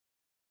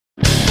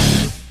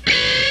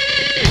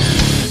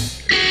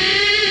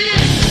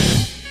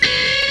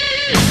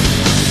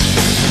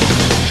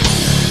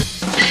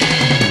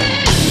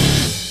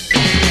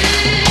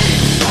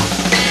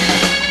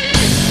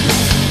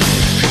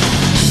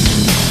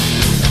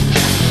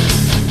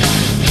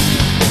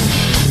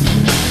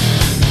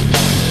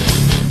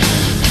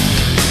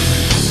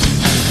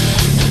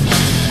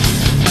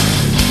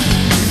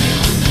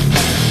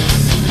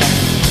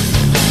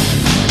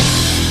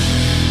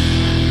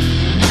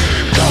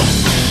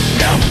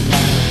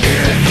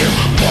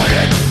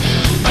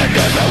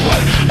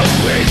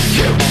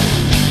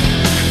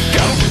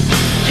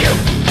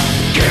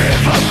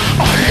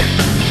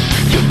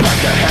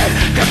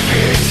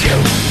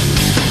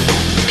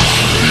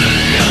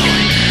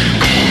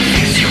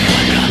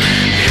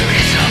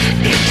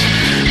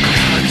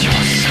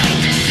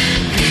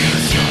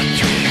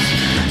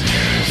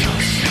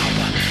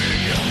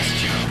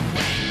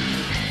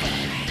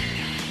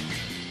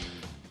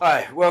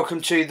welcome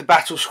to the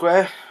Battle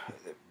Square.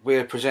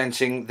 We're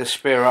presenting the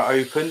Spira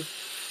Open,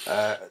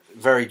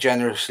 very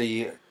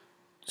generously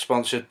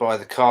sponsored by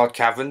the Card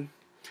Cavern.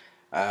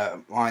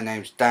 My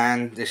name's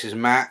Dan, this is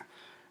Matt.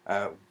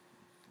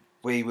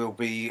 We will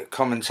be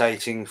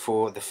commentating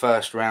for the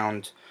first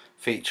round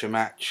feature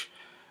match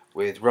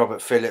with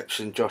Robert Phillips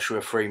and Joshua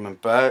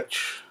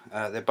Freeman-Birch.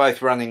 They're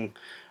both running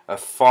a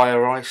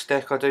Fire Ice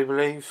deck, I do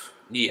believe.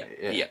 Yeah.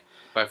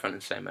 Both running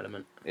the same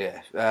element.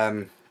 Yeah.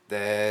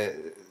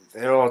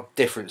 There are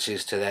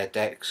differences to their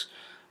decks,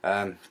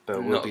 but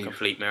not a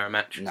complete mirror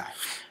match.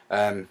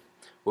 No.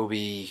 We'll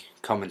be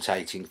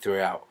commentating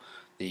throughout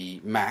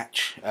the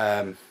match.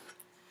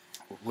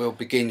 We'll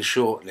begin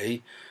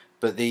shortly,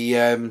 but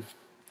I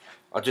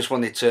just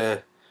wanted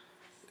to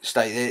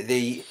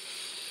state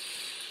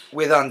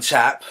with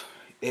Untap,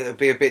 it'll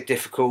be a bit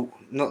difficult.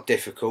 Not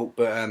difficult,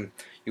 but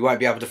you won't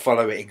be able to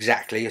follow it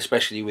exactly,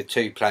 especially with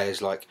two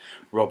players like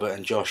Robert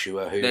and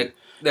Joshua who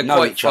they're know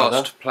quite each fast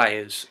other.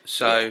 players,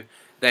 so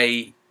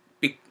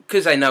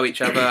because they know each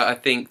other, I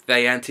think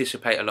they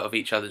anticipate a lot of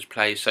each other's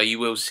plays. So you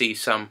will see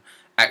some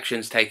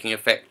actions taking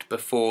effect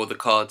before the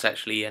cards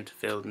actually enter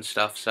field and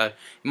stuff. So it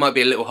might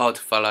be a little hard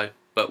to follow,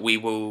 but we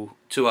will,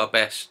 to our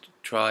best,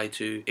 try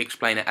to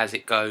explain it as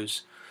it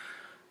goes.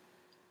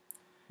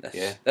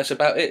 That's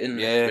about it, isn't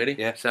it, really?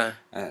 Yeah. So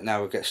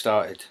now we'll get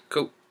started.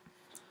 Cool.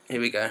 Here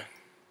we go.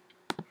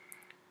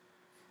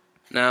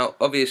 Now,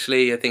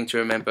 obviously, a thing to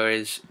remember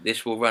is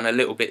this will run a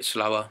little bit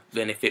slower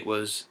than if it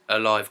was a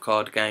live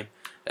card game,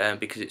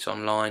 because it's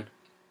online.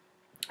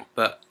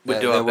 But we'll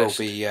do our best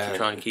to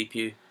try and keep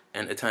you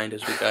entertained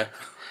as we go.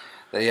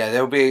 Yeah,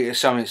 there will be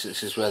some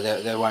instances where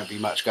there won't be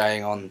much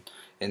going on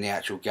in the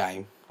actual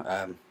game.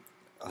 I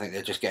think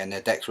they're just getting their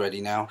decks ready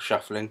now,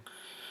 shuffling.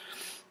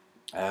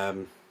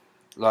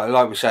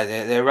 Like we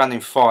say, they're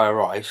running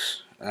Fire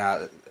Ice.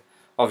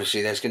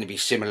 Obviously, there's going to be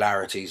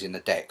similarities in the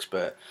decks,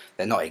 but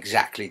they're not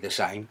exactly the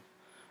same.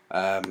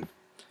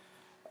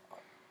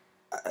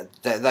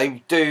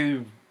 They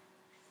do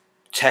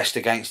test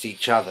against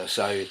each other,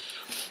 so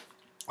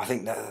I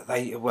think that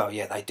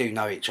they do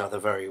know each other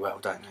very well,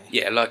 don't they?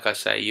 Yeah, like I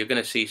say, you're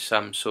going to see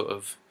some sort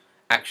of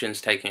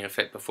actions taking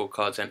effect before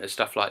cards enter,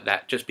 stuff like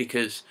that, just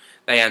because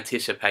they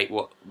anticipate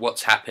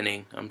what's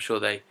happening. I'm sure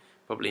they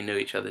probably knew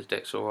each other's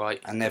decks all right.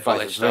 And they're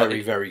both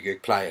very, very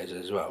good players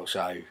as well,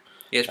 so...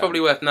 Yeah, it's probably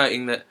worth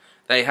noting that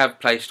they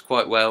have placed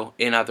quite well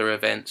in other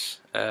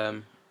events.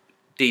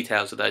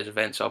 Details of those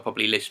events I'll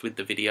probably list with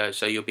the video,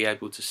 so you'll be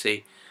able to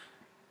see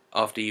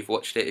after you've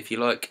watched it if you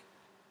like.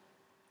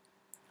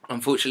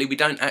 Unfortunately, we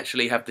don't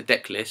actually have the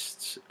deck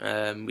lists.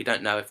 We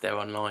don't know if they're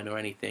online or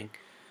anything.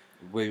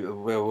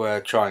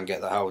 We'll try and get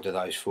the hold of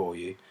those for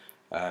you.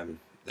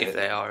 If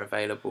they are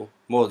available.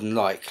 More than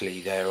likely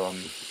they're on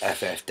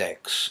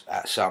FFdecks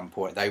at some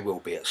point. They will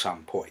be at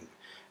some point.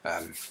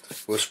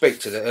 We'll speak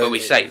to the... But we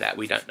say that,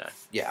 we don't know.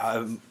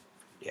 Yeah,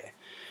 yeah.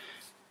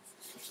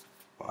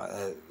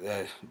 Right,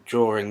 they're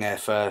drawing their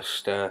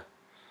first,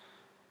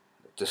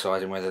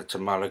 deciding whether to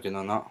mulligan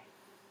or not.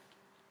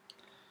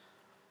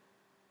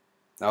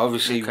 Now,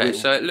 obviously... Okay,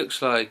 so it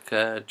looks like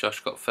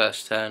Josh got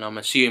first turn, I'm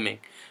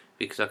assuming,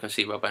 because I can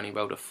see Rob only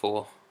rolled a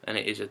 4, and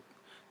it is a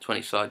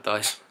 20-side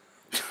dice.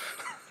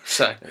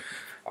 So...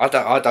 I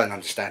don't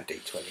understand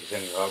D20s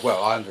anyway.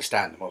 Well, I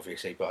understand them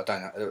obviously, but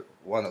I don't.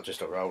 Why not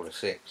just roll a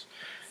 6?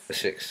 A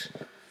 6.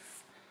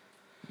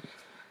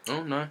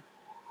 Oh no.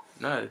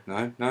 No,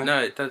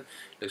 it does.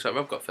 Looks like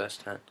Rob got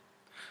first turn.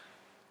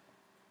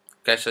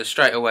 Okay, so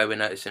straight away we're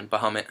noticing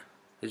Bahamut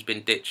has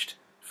been ditched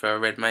for a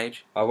red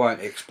mage. I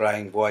won't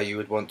explain why you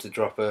would want to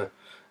drop a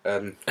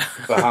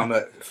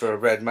Bahamut for a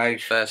red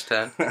mage. First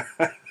turn.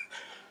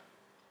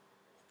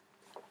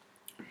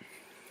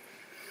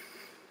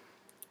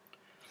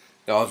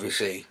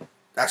 Obviously,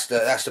 that's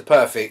the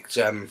perfect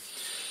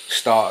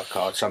starter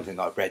card. Something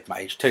like red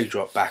mage,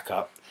 2-drop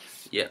backup.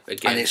 Yeah,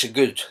 again, and it's a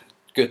good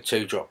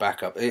 2-drop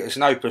backup. It's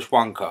an Opus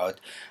 1 card,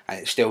 and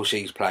it still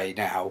sees play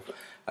now.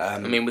 I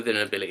mean, with an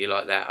ability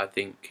like that, I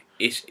think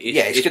it's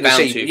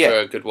bound to for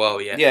a good while.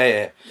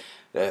 Yeah.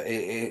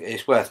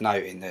 It's worth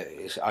noting that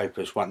it's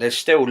Opus 1. There's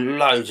still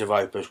loads of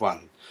Opus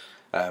 1.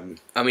 I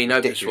mean,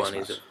 Opus 1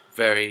 is a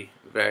very,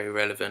 very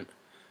relevant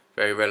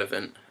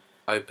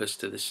opus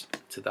to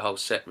the whole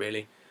set,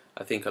 really.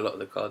 I think a lot of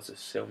the cards are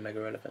still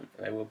mega relevant.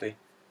 They will be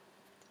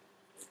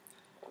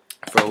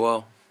for a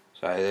while.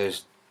 So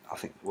there's, I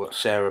think,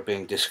 Sarah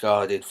being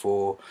discarded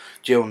for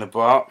Jill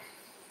Nabrat,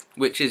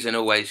 which isn't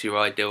always your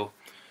ideal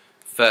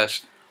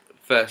first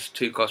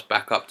 2-cost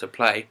backup to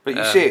play. But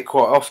you see it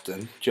quite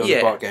often. Jill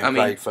Nabrat getting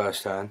played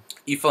first turn.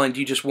 You find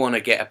you just want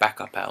to get a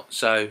backup out.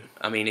 So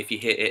I mean, if you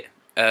hit it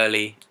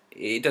early,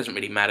 it doesn't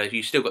really matter.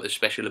 You still got the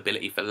special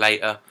ability for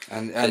later,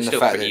 and it's the still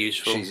fact pretty that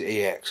useful. She's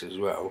EX as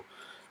well.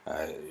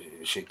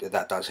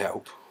 That does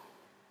help.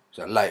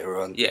 So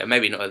later on, yeah,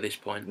 maybe not at this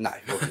point. No,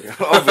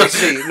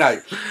 obviously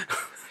no.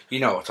 You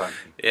know what I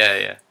mean.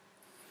 Yeah.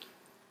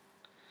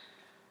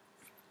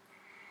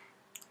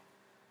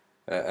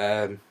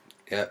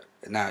 Yeah.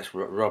 Now it's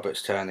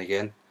Robert's turn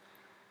again,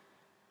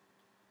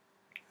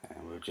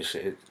 and we'll just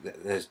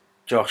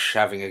Josh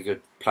having a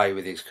good play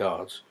with his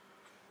cards.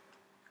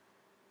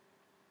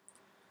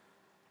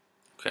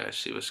 Okay, let's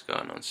see what's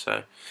going on.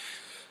 So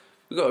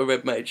we've got a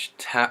red mage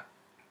tap.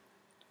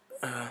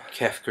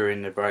 Kefka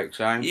in the break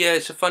zone. Yeah,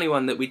 it's a funny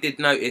one that we did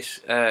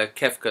notice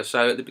Kefka.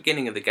 So at the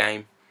beginning of the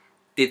game,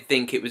 did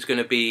think it was going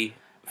to be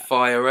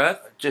Fire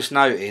Earth. Just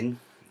noting,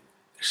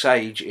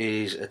 Sage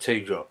is a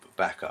 2-drop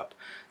backup.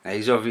 Now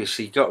he's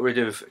obviously got rid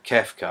of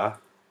Kefka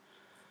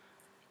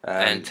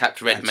and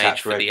tapped red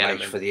mage for the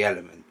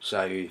element.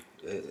 So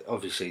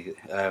obviously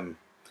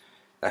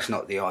that's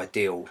not the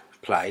ideal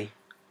play,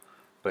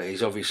 but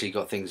he's obviously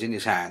got things in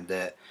his hand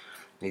that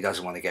he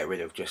doesn't want to get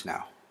rid of just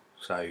now.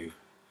 So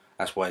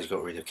that's why he's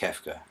got rid of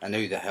Kefka. And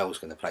who the hell's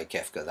going to play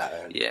Kefka that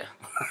early? Yeah,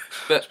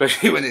 but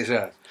especially when it's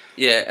Earth.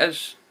 Yeah,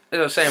 as I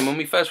was saying, when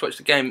we first watched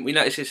the game, we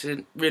noticed it's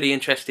a really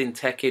interesting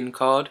tech-in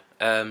card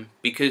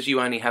because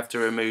you only have to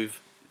remove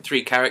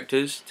 3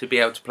 characters to be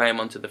able to play him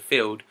onto the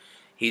field.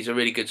 He's a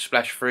really good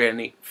splash for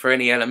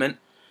any element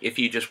if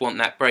you just want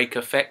that break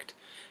effect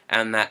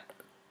and that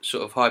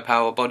sort of high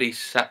power body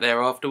sat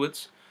there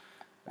afterwards.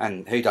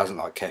 And who doesn't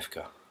like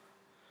Kefka?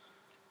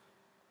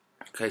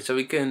 Okay, so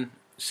we can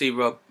see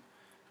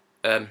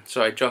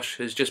Josh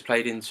has just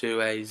played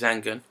into a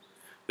Zangan,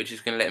 which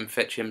is going to let him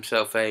fetch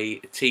himself a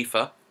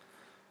Tifa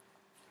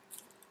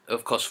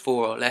of cost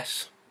 4 or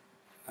less.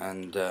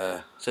 And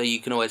so you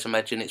can always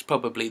imagine it's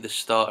probably the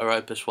starter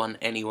Opus one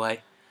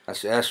anyway.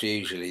 That's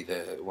usually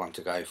the one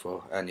to go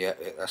for, and yeah,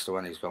 that's the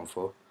one he's gone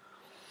for.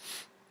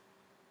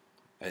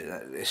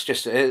 It's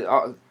just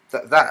that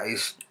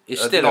is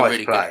it's still nice a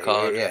really play. Good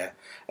card. Yeah,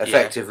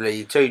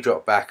 effectively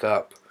 2-drop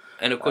backup,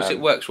 and of course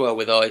it works well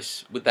with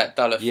ice with that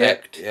dull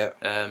effect. Yeah.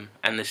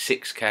 And the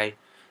 6k,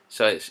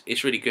 so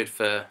it's really good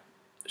for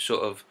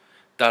sort of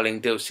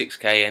dulling, deal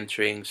 6k,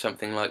 entering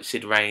something like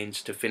Sid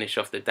Reigns to finish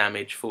off the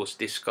damage, force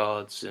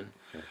discards, and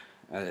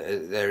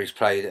there he's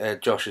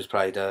played. Josh has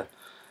played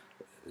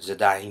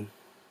Zidane,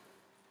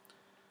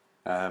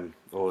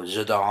 or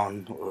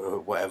Zidane, or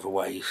whatever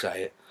way you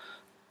say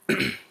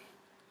it.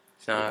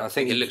 So I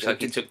think it looks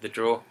like he took the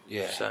draw.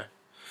 Yeah. So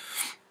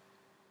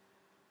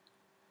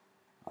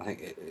I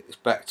think it's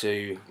back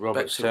to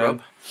Robert's turn.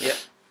 Rob. Yep.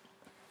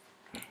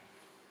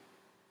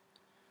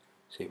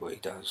 See what he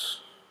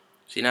does.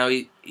 See, now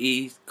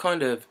he's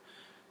kind of,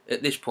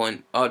 at this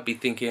point, I'd be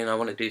thinking I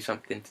want to do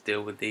something to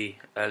deal with the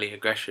early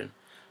aggression.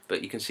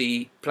 But you can see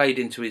he played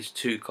into his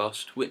 2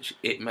 cost, which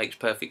it makes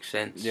perfect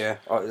sense. Yeah,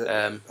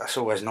 that's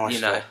always nice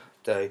to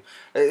do.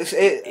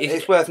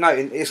 It's worth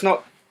noting, it's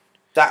not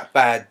that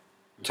bad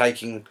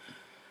taking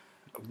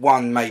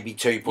 1, maybe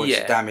 2 points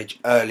of damage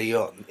early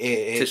on.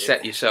 To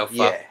set yourself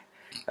up.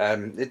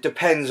 It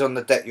depends on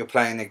the deck you're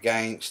playing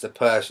against, the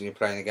person you're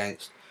playing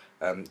against.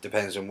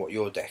 Depends on what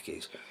your deck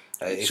is.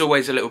 It's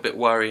always a little bit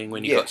worrying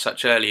when you've got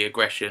such early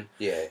aggression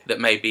that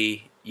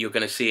maybe you're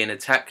going to see an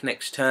attack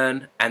next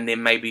turn and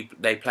then maybe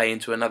they play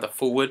into another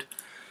forward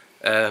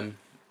and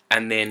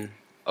then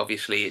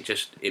obviously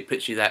it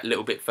puts you that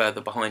little bit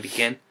further behind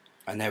again.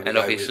 And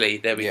obviously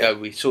there we go,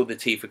 we saw the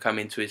Tifa come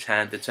into his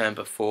hand the turn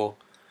before.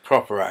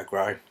 Proper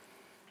aggro.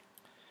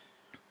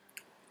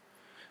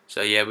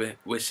 So yeah,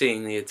 we're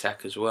seeing the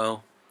attack as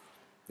well.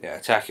 Yeah,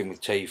 attacking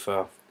with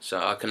Tifa. So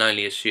I can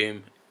only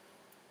assume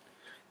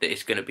that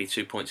it's going to be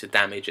 2 points of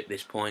damage at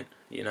this point,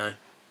 you know.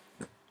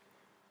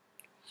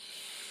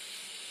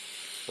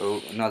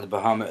 Oh, another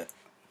Bahamut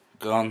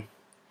gone.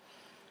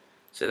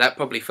 So that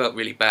probably felt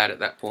really bad at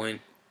that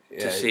point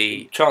to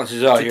see.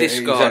 Chances are to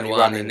discard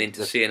one and then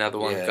to see another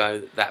one go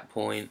at that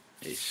point.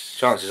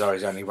 Chances are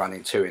he's only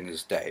running 2 in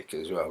his deck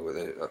as well.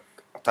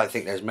 I don't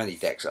think there's many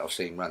decks that I've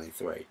seen running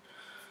 3.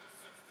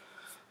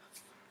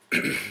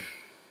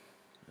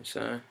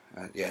 So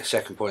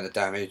second point of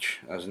damage.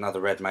 There's another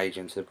red mage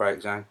into the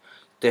break zone.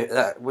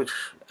 I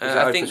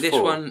think this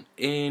one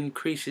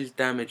increases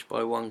damage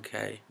by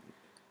 1k.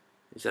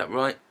 Is that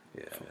right?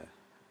 Yeah.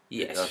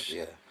 Yes.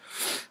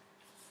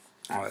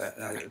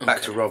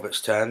 Back to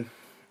Robert's turn.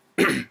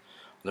 I'd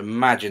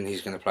imagine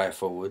he's going to play a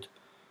forward.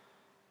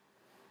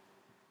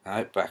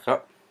 Alright, back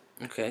up.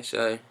 Okay,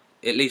 so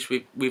at least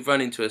we've run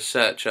into a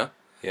searcher.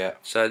 Yeah.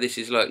 So this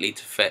is likely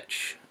to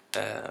fetch,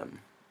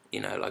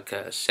 like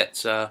a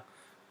Setzer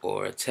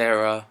or a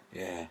Terra.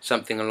 Yeah.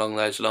 Something along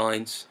those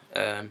lines.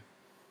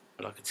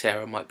 Like a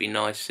Terra might be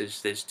nice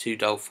as there's 2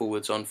 dull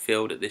forwards on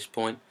field at this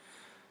point.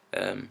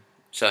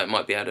 So it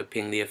might be able to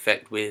ping the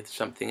effect with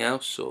something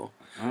else. Or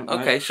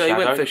okay, so he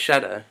went for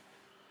Shadow.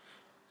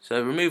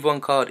 So remove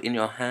 1 card in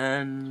your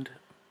hand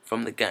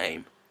from the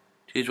game.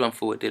 Choose 1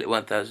 forward, deal it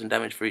 1000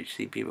 damage for each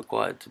CP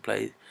required to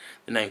play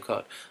the name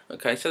card.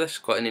 Okay, so that's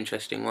quite an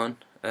interesting one.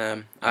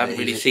 I haven't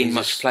really seen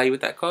much play with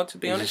that card, to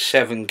be honest.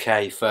 He's a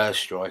 7k first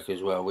strike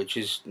as well, which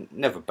is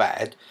never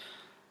bad.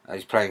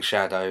 He's playing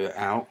Shadow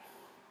out.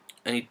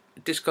 And he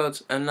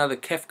discards another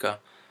Kefka.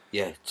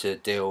 Yeah, to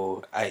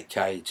deal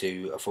 8k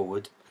to a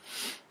forward.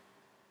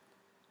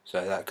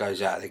 So that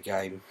goes out of the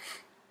game.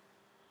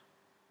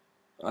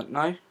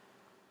 No?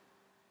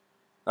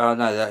 Oh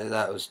no,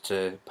 that was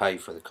to pay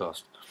for the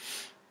cost.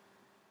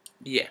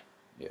 Yeah.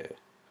 Yeah.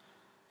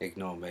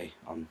 Ignore me.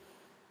 I'm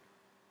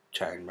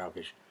chatting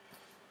rubbish.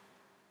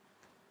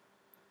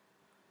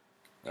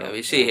 So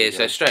we see here,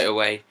 so straight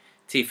away,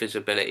 Tifa's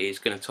ability is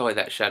going to tie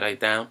that shadow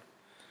down.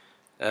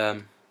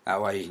 That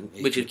way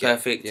which is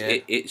perfect. Yeah.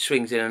 It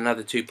swings in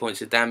another 2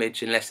 points of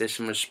damage unless there's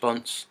some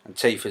response. And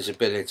Tifa's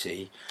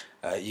ability,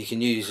 you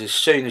can use as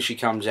soon as she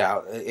comes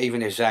out,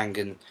 even if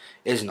Zangan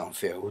isn't on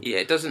field. Yeah,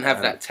 it doesn't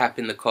have that tap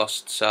in the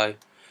cost, so...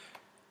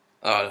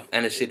 Oh,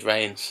 and Acid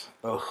Rains.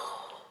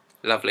 Oh,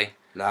 lovely.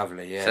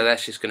 Lovely, yeah. So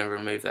that's just going to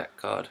remove that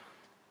card.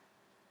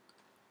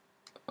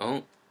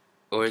 Oh,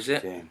 or is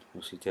it?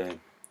 What's he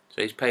doing?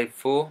 So he's paid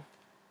 4.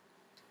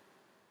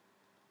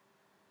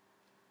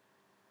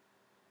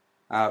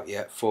 Oh,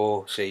 yeah,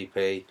 4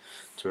 CP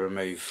to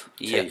remove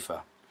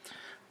Tifa.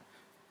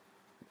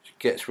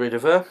 Gets rid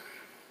of her.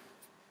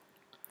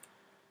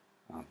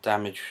 Oh,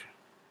 damage.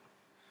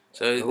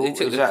 So it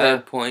took the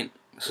 3rd point.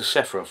 It's a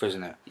Sephiroth,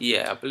 isn't it?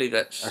 Yeah, I believe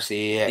that's... That's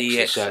the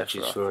EX that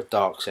searches for a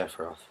Dark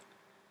Sephiroth.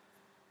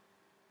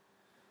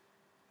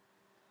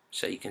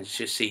 So you can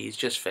just see he's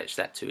just fetched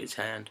that to his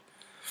hand.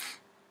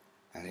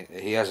 And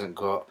he hasn't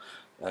got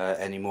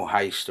any more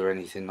haste or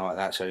anything like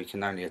that, so he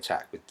can only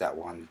attack with that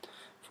one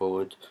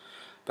forward.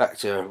 Back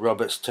to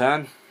Robert's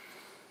turn.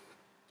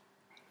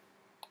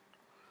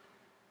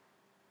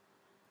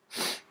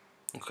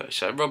 Okay,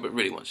 so Robert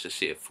really wants to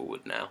see it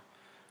forward now.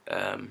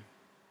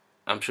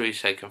 I'm sure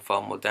he's taken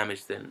far more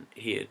damage than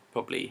he had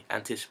probably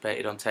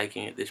anticipated on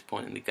taking at this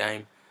point in the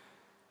game.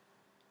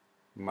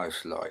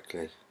 Most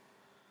likely.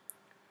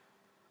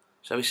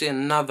 So we see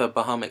another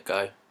Bahamut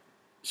go.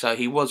 So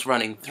he was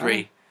running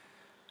 3.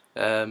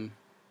 I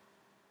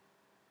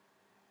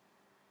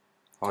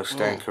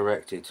stand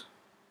corrected.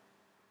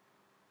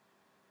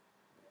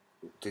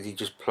 Did he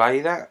just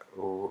play that,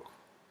 or?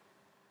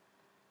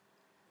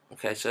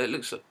 Okay, so it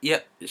looks like,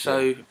 yep.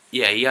 So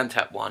yeah, he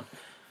untapped 1.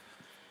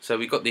 So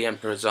we got the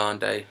Emperor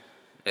Zande.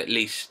 At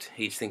least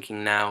he's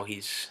thinking now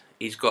he's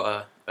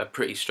got a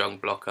pretty strong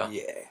blocker.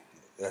 Yeah,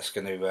 that's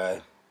going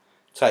to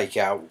take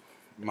out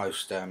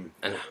most and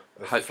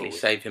hopefully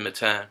save him a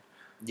turn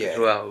as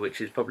well,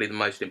 which is probably the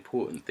most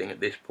important thing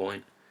at this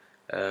point.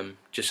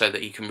 Just so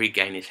that he can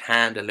regain his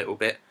hand a little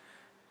bit,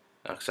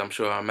 because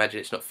I imagine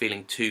it's not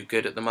feeling too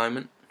good at the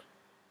moment.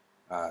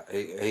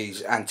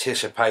 He's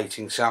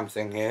anticipating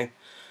something here.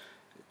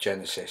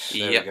 Genesis.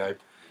 There we go.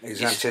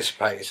 He's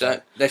anticipated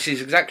that. This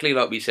is exactly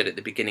like we said at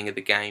the beginning of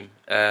the game.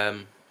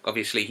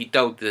 Obviously, he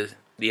doled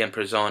the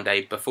Emperor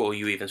Zande before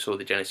you even saw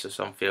the Genesis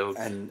on field,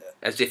 and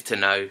as if to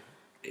know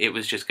it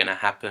was just going to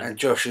happen. And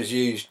Josh has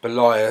used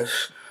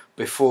Belias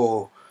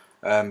before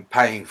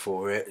paying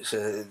for it,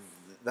 so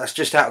that's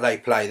just how they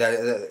play.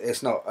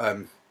 It's not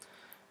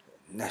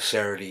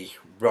necessarily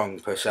wrong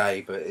per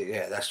se, but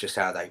yeah, that's just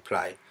how they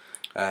play.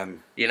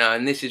 You know,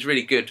 and this is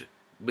really good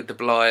with the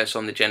Belias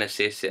on the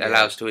Genesis. It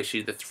allows to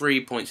issue the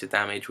 3 points of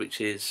damage, which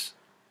is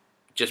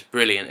just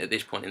brilliant at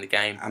this point in the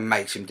game. And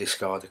makes him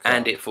discard a card.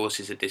 And it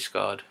forces a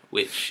discard,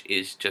 which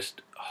is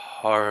just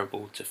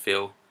horrible to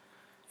feel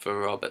for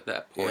Rob at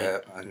that point. Yeah,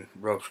 and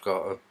Rob's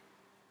got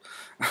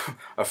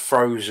a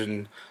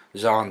frozen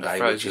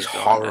Zande, which is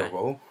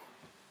horrible.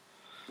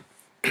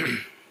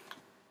 He's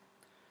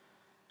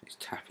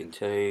tapping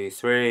 2,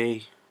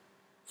 3,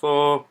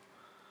 4.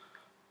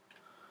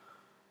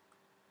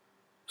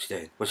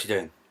 What's he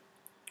doing?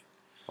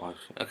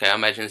 Okay, I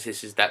imagine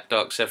this is that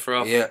Dark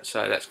Sephiroth. Yeah.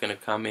 So that's going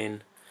to come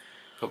in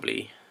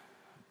probably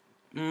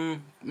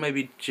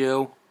maybe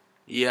Jill.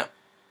 Yeah.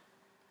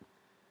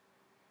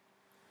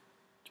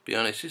 To be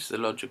honest, it's the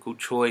logical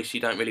choice.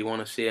 You don't really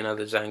want to see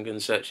another Zangan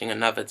searching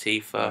another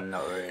Tifa.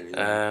 Not really.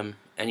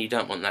 And you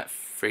don't want that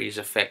freeze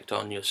effect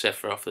on your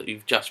Sephiroth that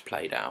you've just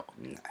played out.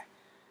 No.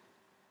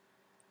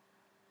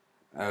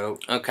 Oh.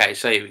 Okay,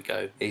 so here we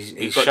go.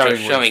 He's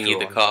showing you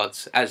the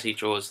cards as he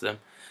draws them.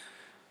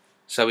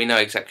 So we know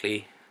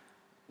exactly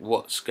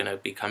what's going to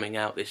be coming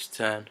out this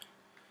turn.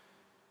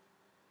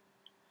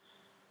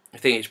 I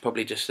think it's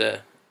probably just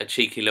a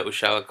cheeky little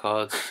show of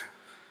cards,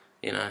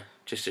 you know,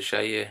 just to show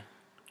you.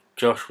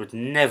 Josh would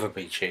never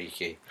be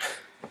cheeky.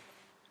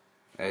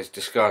 He's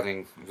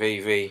discarding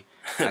VV,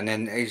 and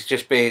then he's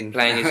just being...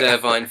 playing his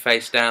Irvine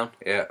face down,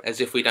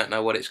 as if we don't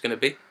know what it's going to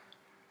be.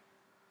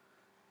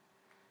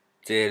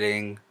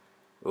 Dealing...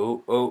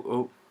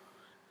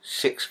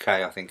 6k,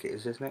 I think it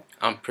is, isn't it?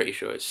 I'm pretty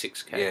sure it's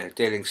 6k. Yeah,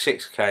 dealing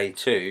 6k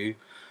to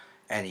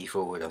any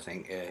forward, I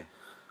think. Yeah,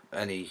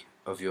 any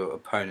of your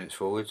opponent's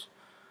forwards.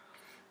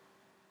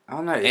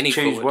 Oh no, choose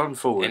forward. One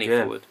forward. Any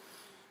forward.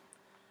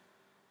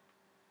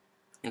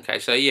 Okay,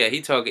 so yeah, he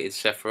targeted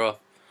Sephiroth,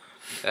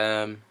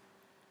 and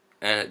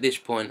at this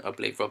point, I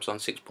believe Rob's on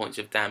 6 points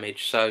of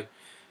damage. So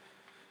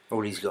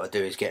all he's got to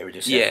do is get rid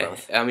of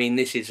Sephiroth. Yeah, I mean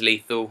this is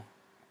lethal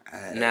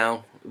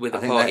now with a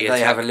party attack.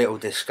 They have a little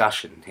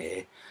discussion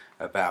here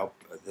about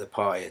the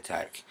party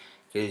attack,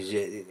 because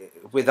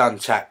with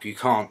untap you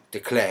can't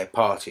declare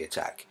party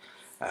attack.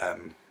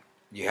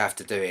 You have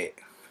to do it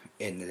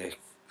in the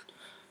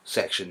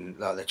section,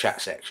 like the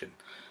chat section.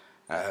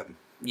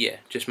 Yeah,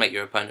 just make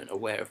your opponent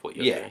aware of what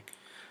you're doing.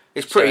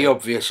 It's pretty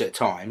obvious at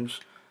times,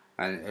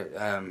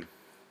 and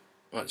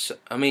Right, so,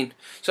 I mean,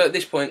 so at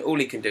this point, all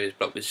he can do is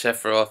block with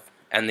Sephiroth,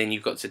 and then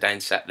you've got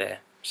Zidane sat there.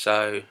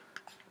 So,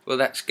 well,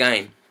 that's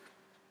game.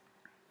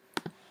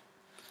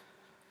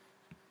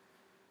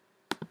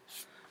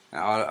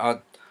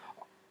 Now,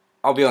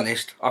 I'll be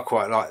honest. I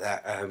quite like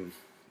that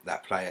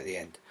that play at the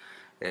end.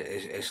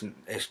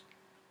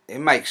 It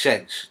makes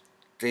sense.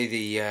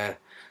 The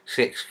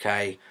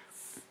 6K.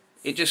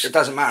 It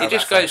doesn't matter. It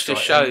just goes to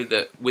show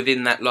that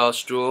within that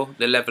last draw,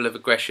 the level of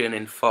aggression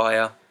and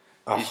fire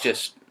is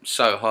just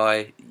so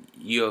high.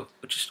 You're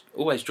just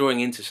always drawing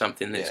into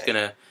something that's going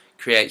to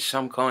create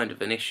some kind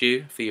of an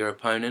issue for your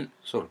opponent.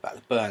 It's all about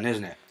the burn,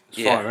 isn't it?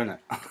 It's fire, isn't it?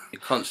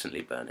 You're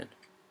constantly burning.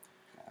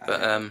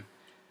 But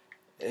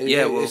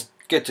it's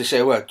good to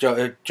see. Well,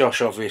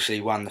 Josh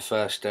obviously won the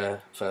first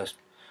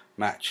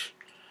match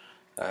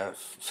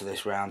for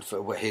this round,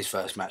 for his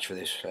first match for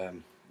this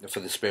for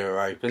the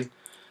Spira Open.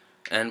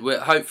 And we're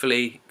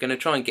hopefully going to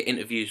try and get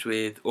interviews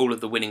with all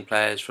of the winning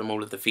players from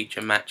all of the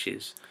feature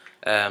matches.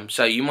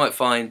 So you might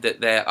find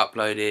that they're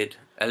uploaded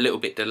a little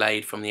bit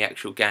delayed from the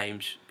actual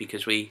games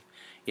because we,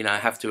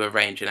 have to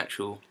arrange an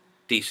actual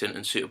decent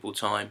and suitable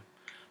time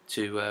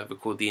to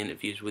record the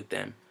interviews with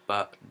them.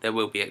 But there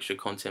will be extra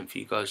content for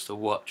you guys to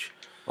watch.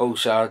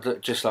 Also,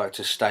 I'd just like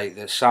to state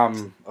that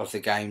some of the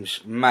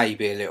games may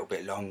be a little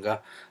bit longer.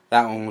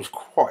 That one was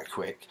quite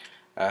quick.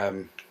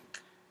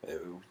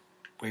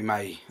 We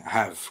may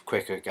have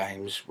quicker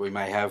games, we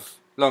may have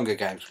longer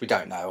games, we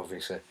don't know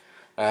obviously.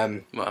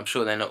 Well, I'm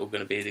sure they're not all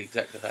going to be the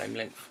exact same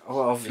length.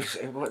 Well,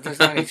 obviously, there's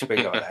no need to be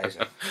like that, is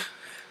it?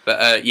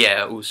 But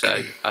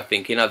also, I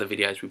think in other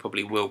videos we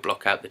probably will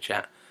block out the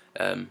chat.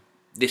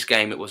 This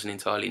game it wasn't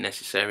entirely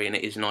necessary, and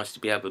it is nice to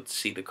be able to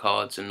see the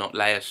cards and not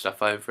layer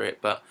stuff over it,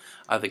 but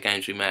other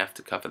games we may have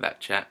to cover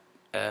that chat.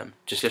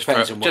 Just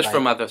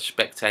from other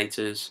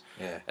spectators.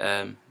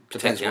 Yeah.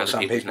 Depends what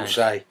some people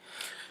say.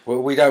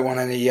 Well, we don't want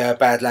any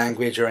bad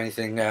language or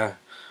anything on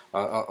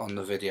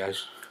the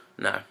videos.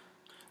 No.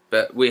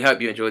 But we hope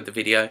you enjoyed the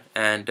video,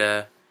 and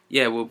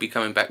we'll be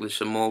coming back with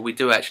some more. We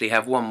do actually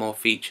have one more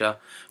feature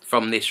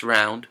from this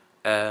round,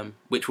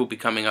 which will be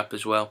coming up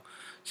as well.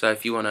 So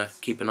if you want to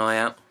keep an eye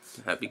out,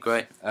 that'd be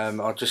great.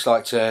 I'd just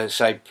like to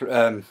say,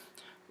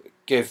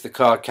 give the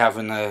card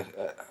cavern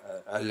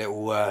a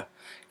little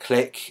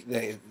click.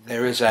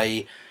 There is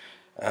a...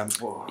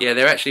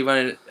 they're actually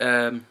running...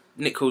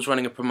 Nicole's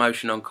running a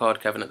promotion on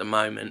Card Cavern at the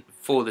moment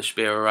for the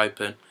Spira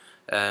Open,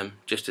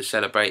 just to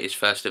celebrate his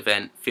first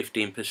event,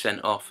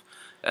 15% off.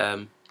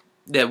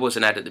 There was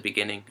an ad at the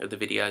beginning of the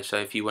video, so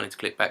if you wanted to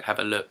click back, have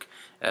a look.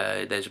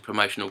 There's a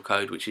promotional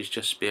code which is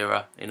just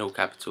Spira in all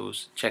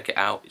capitals. Check it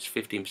out. It's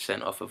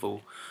 15% off of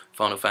all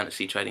Final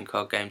Fantasy trading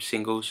card game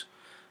singles.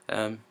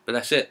 But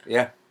that's it.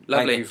 Yeah.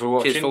 Lovely. Thank you for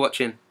watching. Cheers for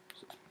watching.